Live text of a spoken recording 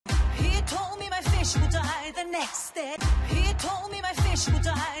fish will die the next day. He told me my fish will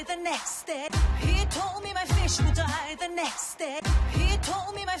die the next day. He told me my fish will die the next day. He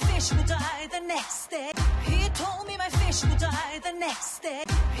told me my fish will die the next day. He told me my fish will die the next day.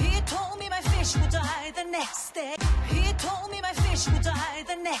 He told me my fish will die the next day. He told me my fish will die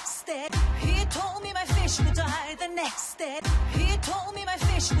the next day. He told me my fish will die the next day. He told me my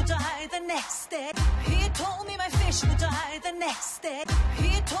fish will die the next day. He told me my fish will die the next day.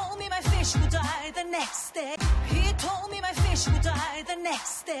 He told me my fish will die the next day. He told me my fish will die the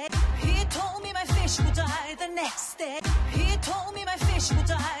next day. He told me my fish will die the next day. He told me my fish will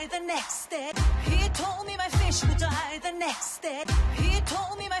die the next day. He told me my fish will die the next day. He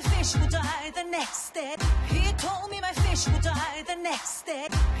told me my fish will die the next day. He told me my fish will die the next day.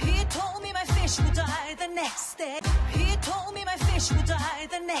 He told me my fish will die the next day. He told me my fish will die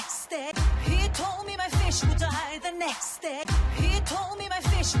the next day. He told me my fish will die the next day. He told me my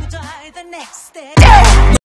fish will die the next day.